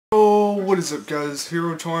what is up guys,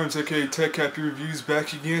 Hero Charms aka TechHappyReviews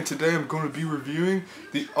back again. Today I'm going to be reviewing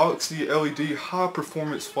the OXYLED high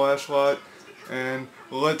performance flashlight, and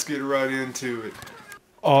let's get right into it.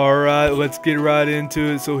 Alright, let's get right into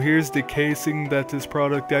it. So here's the casing that this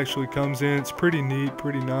product actually comes in. It's pretty neat,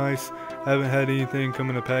 pretty nice. I haven't had anything come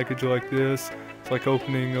in a package like this. It's like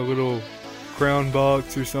opening a little crown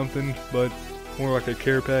box or something, but more like a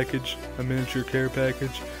care package, a miniature care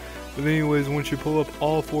package. But anyways, once you pull up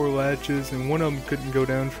all four latches, and one of them couldn't go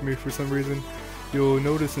down for me for some reason, you'll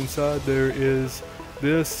notice inside there is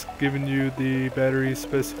this giving you the battery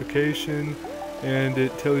specification, and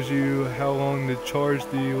it tells you how long to charge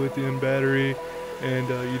the lithium battery, and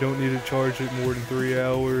you don't need to charge it more than 3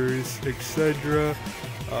 hours, etc.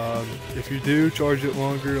 If you do charge it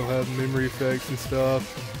longer, it'll have memory effects and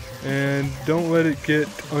stuff. And don't let it get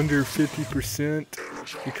under 50%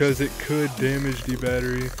 because it could damage the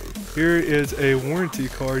battery. Here is a warranty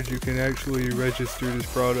card. You can actually register this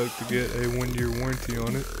product to get a 1-year warranty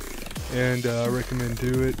on it, and I recommend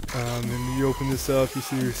do it. And you open this up, you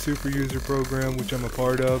see your super user program, which I'm a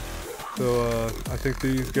part of. So I thank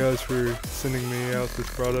these guys for sending me out this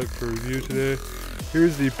product for review today.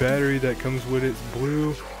 Here's the battery that comes with it. It's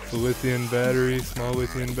blue, it's a lithium battery, small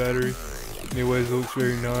lithium battery. Anyways, it looks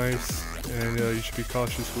very nice, and you should be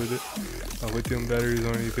cautious with it. Lithium batteries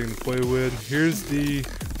aren't anything to play with. Here's the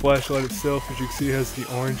flashlight itself. As you can see, it has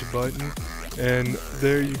the orange button, and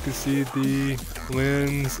there you can see the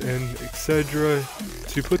lens and etc.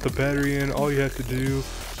 To put the battery in, all you have to do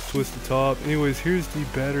is twist the top. Anyways, here's the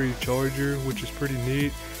battery charger, which is pretty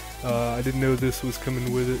neat. I didn't know this was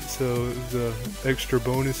coming with it, so it was an extra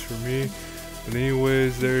bonus for me. But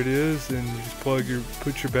anyways, there it is, and you just put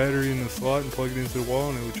your battery in the slot and plug it into the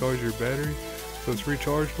wall, and it will charge your battery. So it's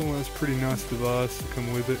rechargeable, and it's a pretty nice device to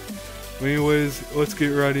come with it. But anyways, let's get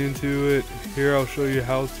right into it. Here I'll show you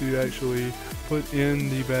how to actually put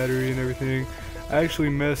in the battery and everything. I actually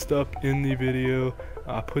messed up in the video.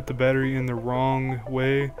 I put the battery in the wrong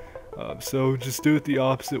way, so just do it the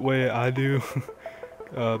opposite way I do.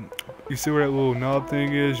 You see where that little knob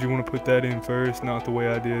thing is? You want to put that in first, not the way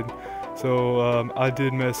I did. So I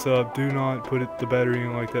did mess up. Do not put the battery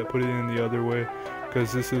in like that. Put it in the other way,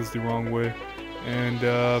 because this is the wrong way. And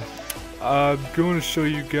I'm going to show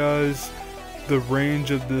you guys the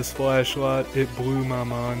range of this flashlight. It blew my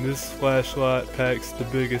mind. This flashlight packs the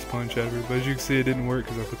biggest punch ever. But as you can see, it didn't work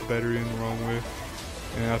because I put the battery in the wrong way,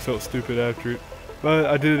 and I felt stupid after it. But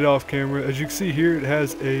I did it off camera. As you can see here, it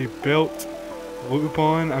has a belt loop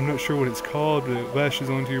on. I'm not sure what it's called, but it lashes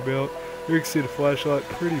onto your belt. Here you can see the flashlight,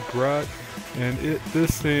 pretty bright, and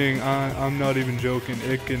this thing, I'm not even joking,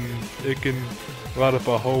 it can light up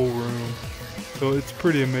a whole room. So it's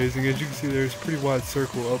pretty amazing. As you can see, there's a pretty wide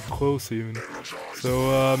circle up close even.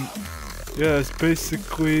 So yeah, it's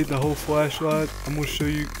basically the whole flashlight. I'm gonna show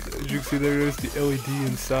you. As you can see, there's the LED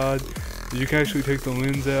inside. You can actually take the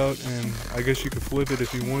lens out, and I guess you could flip it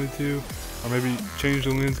if you wanted to, or maybe change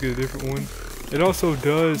the lens, get a different one. It also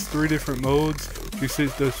does 3 different modes. You see,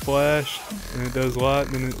 it does flash, and it does light,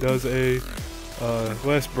 and then it does a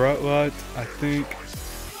less bright light, I think.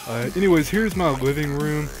 Anyways, here's my living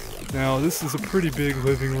room. Now, this is a pretty big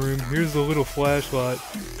living room. Here's the little flashlight.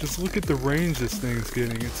 Just look at the range this thing's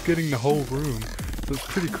getting. It's getting the whole room. So it's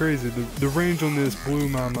pretty crazy. The range on this blew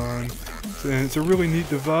my mind. And it's a really neat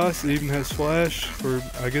device. It even has flash for,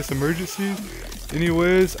 I guess, emergencies.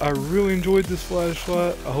 Anyways, I really enjoyed this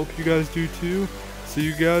flashlight. I hope you guys do too. See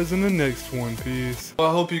you guys in the next one. Peace. Well,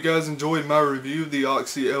 I hope you guys enjoyed my review of the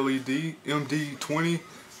OXYLED MD20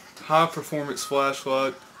 high performance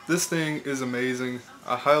flashlight. This thing is amazing.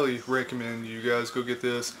 I highly recommend you guys go get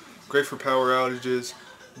this. Great for power outages.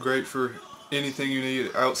 Great for anything you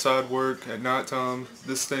need outside work at nighttime.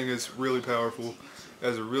 This thing is really powerful. It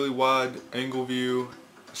has a really wide angle view.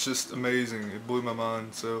 It's just amazing. It blew my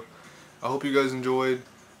mind. So I hope you guys enjoyed.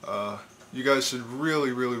 You guys should really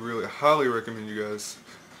highly recommend you guys.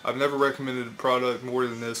 I've never recommended a product more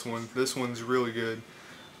than this one. This one's really good.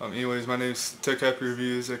 Anyways, my name's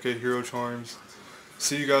TechHappyReviews aka Hero Charms.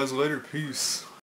 See you guys later. Peace.